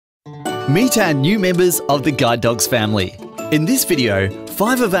Meet our new members of the Guide Dogs family. In this video,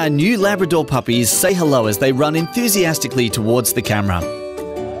 5 of our new Labrador puppies say hello as they run enthusiastically towards the camera.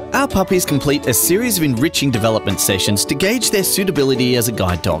 Our puppies complete a series of enriching development sessions to gauge their suitability as a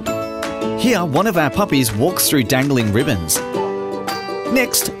guide dog. Here, one of our puppies walks through dangling ribbons.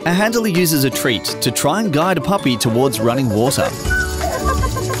 Next, a handler uses a treat to try and guide a puppy towards running water.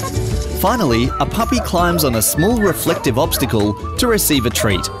 Finally, a puppy climbs on a small reflective obstacle to receive a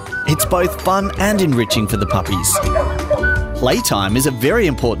treat. It's both fun and enriching for the puppies. Playtime is a very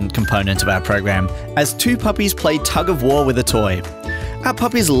important component of our program, as 2 puppies play tug-of-war with a toy. Our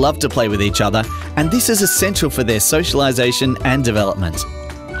puppies love to play with each other, and this is essential for their socialisation and development.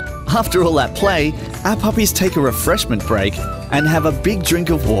 After all that play, our puppies take a refreshment break and have a big drink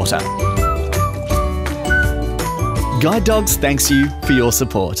of water. Guide Dogs thanks you for your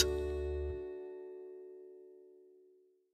support.